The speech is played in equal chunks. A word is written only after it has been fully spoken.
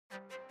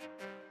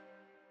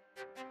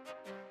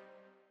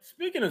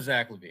Speaking of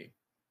Zach LaVine,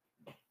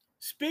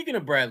 speaking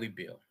of Bradley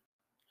Beal,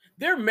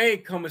 there may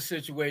come a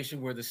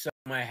situation where the Celtics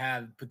might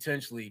have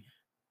potentially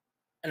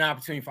an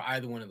opportunity for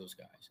either one of those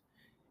guys.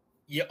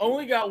 You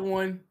only got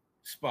one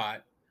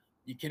spot.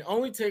 You can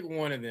only take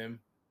one of them.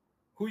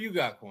 Who you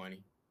got,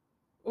 Kwani?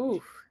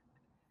 Oof.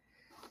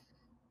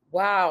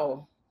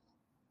 Wow.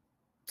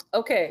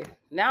 Okay,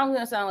 now I'm going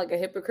to sound like a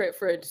hypocrite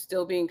for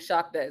still being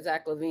shocked that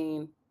Zach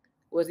LaVine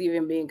was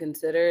even being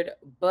considered,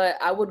 but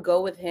I would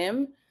go with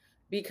him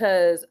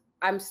because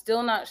I'm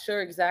still not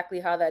sure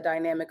exactly how that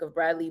dynamic of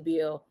Bradley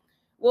Beal.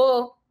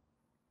 Well,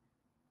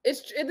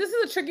 this is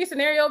a tricky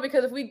scenario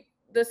because if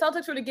the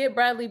Celtics were to get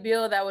Bradley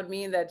Beal, that would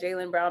mean that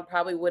Jaylen Brown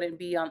probably wouldn't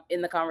be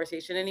in the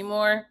conversation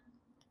anymore.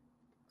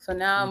 So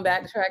now I'm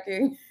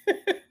backtracking.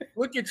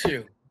 Look at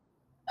you.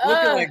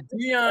 Looking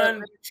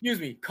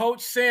like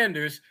Coach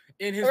Sanders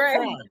in his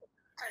prime,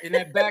 in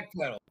that back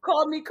pedal.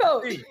 Called me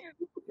coach.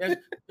 Yes,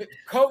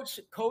 Coach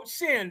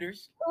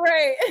Sanders.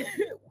 Right.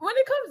 When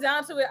it comes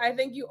down to it, I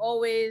think you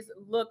always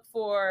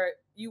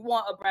you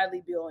want a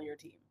Bradley Beal on your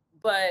team.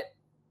 But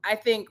I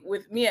think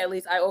with me, at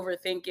least, I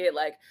overthink it.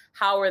 Like,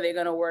 how are they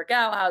going to work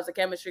out? How's the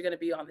chemistry going to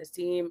be on this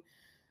team?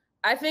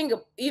 I think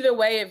either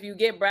way, if you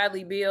get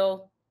Bradley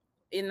Beal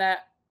in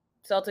that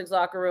Celtics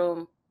locker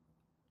room,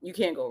 you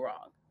can't go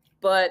wrong.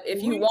 But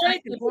if you want to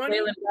keep Jaylen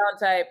Brown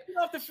type, get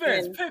off the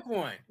fence, pick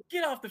one.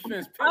 Get off the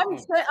fence, pick one.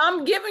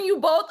 I'm giving you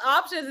both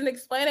options and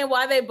explaining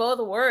why they both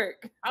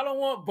work. I don't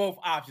want both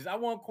options. I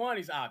want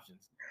Kwani's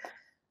options.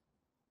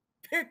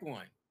 Pick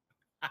one.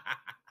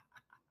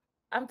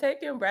 I'm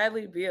taking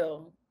Bradley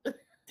Beal.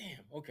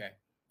 Damn. Okay.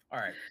 All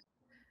right.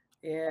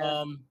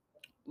 Yeah.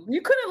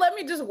 You couldn't let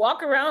me just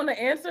walk around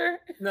the answer.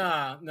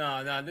 No.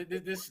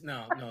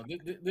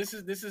 This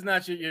is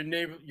not your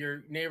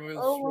neighborhood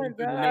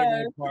neighborhood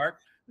park.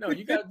 No,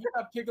 you got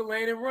to pick a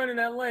lane and run in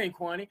that lane,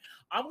 Kwani.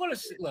 I'm gonna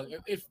look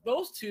if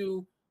those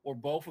two were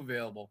both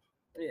available.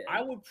 Yeah.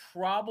 I would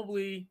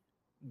probably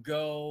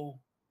go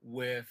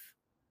with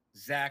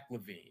Zach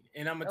LaVine,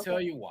 and I'm gonna tell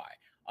you why.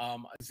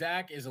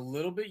 Zach is a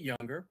little bit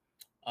younger.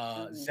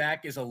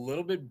 Zach is a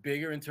little bit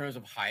bigger in terms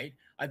of height.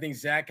 I think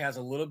Zach has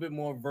a little bit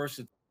more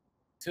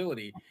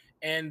versatility,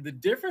 and the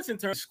difference in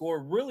terms of score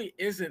really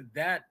isn't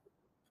that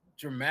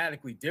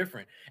dramatically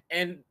different.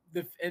 And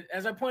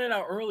as I pointed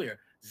out earlier,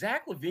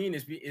 Zach LaVine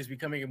is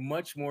becoming a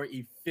much more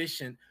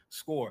efficient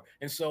scorer,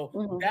 and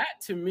so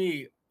that to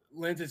me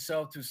lends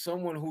itself to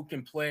someone who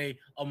can play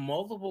a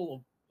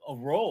multiple of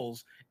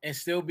roles and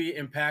still be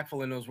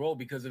impactful in those roles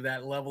because of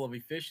that level of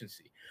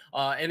efficiency.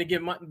 And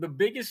again, the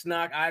biggest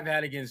knock I've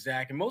had against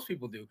Zach, and most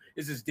people do,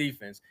 is his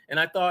defense. And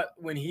I thought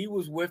when he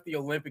was with the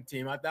Olympic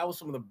team, that was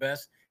some of the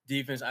best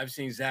defense I've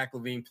seen Zach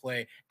LaVine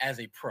play as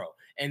a pro.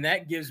 And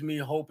that gives me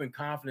hope and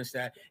confidence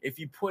that if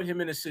you put him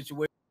in a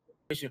situation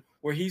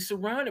where he's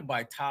surrounded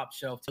by top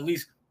shelf, at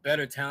least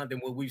better talent than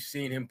what we've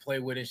seen him play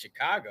with in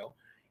Chicago,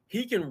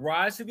 he can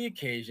rise to the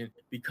occasion,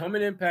 become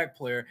an impact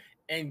player,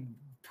 and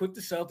put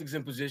the Celtics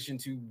in position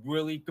to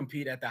really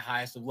compete at the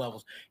highest of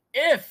levels.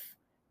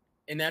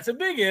 And that's a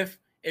big if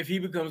he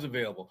becomes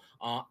available.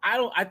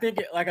 I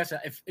think, like I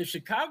said, if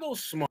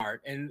Chicago's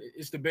smart, and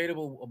it's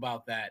debatable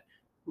about that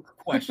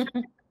question,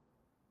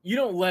 you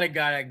don't let a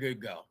guy that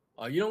good go.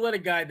 You don't let a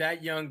guy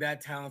that young, that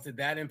talented,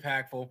 that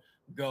impactful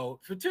go,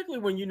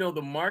 particularly when you know the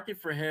market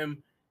for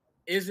him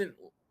isn't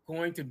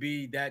going to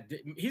be that.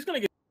 He's going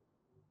to get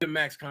the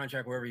max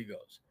contract wherever he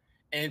goes.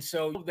 And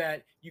so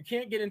that you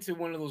can't get into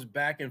one of those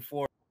back and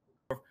forth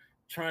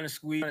trying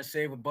to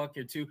save a buck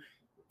or two.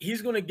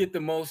 He's going to get the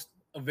most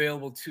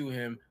available to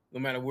him no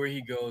matter where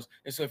he goes.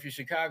 And so if you're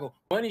Chicago,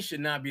 money should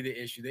not be the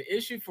issue. The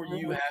issue for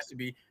you has to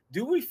be,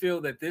 do we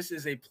feel that this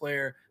is a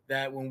player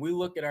that when we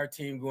look at our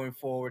team going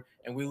forward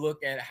and we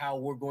look at how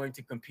we're going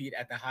to compete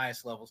at the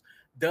highest levels,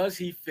 does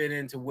he fit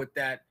into what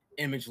that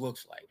image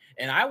looks like?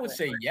 And I would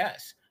say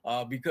yes,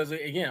 because,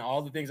 again,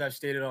 all the things I've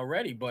stated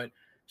already. But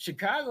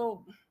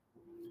Chicago,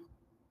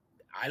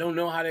 I don't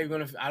know how they're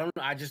going to –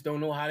 I just don't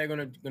know how they're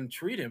going to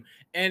treat him.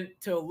 And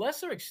to a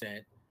lesser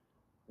extent,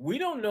 we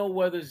don't know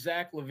whether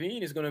Zach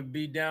LaVine is going to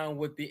be down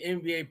with the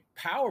NBA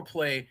power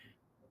play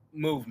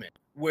movement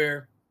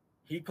where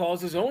he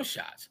calls his own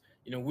shots.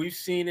 You know, we've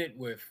seen it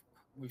with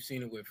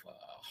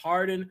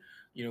Harden.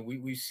 You know,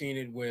 we've seen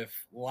it with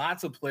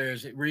lots of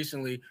players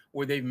recently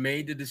where they've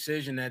made the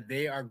decision that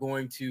they are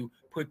going to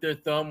put their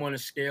thumb on a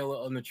scale,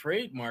 on the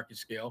trade market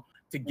scale,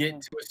 to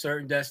get to a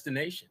certain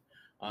destination.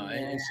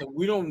 And so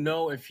we don't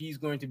know if he's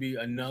going to be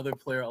another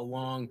player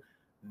along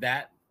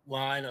that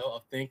line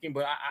of thinking,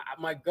 but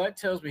my gut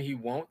tells me he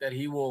won't, that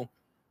he will,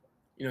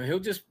 you know, he'll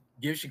just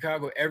give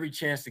Chicago every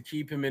chance to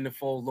keep him in the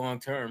fold long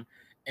term.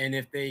 And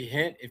if they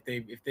hint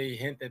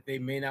that they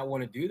may not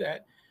want to do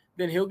that,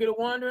 then he'll get a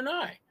wandering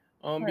eye.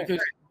 Because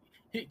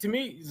to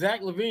me,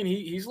 Zach LaVine,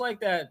 he's like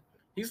that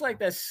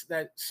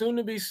soon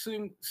to be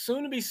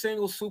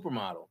single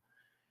supermodel.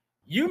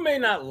 You may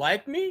not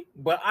like me,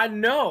 but I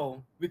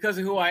know because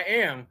of who I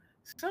am,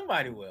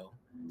 somebody will.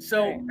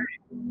 So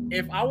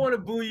if I want to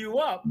boo you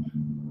up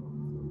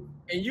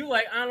and you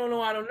like, I don't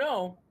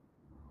know,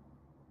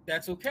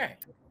 that's okay.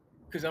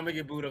 because I'm gonna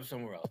get booed up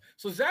somewhere else.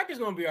 So Zach is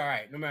gonna be all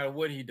right no matter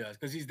what he does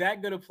because he's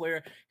that good a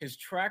player. His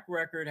track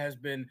record has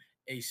been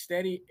a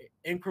steady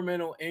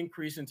incremental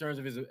increase in terms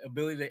of his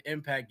ability to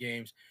impact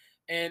games.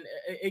 And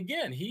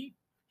again,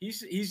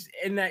 he's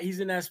in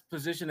that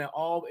position that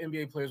all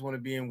NBA players want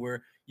to be in,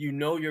 where you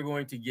know you're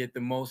going to get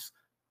the most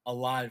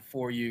allotted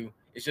for you.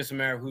 It's just a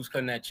matter of who's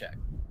cutting that check.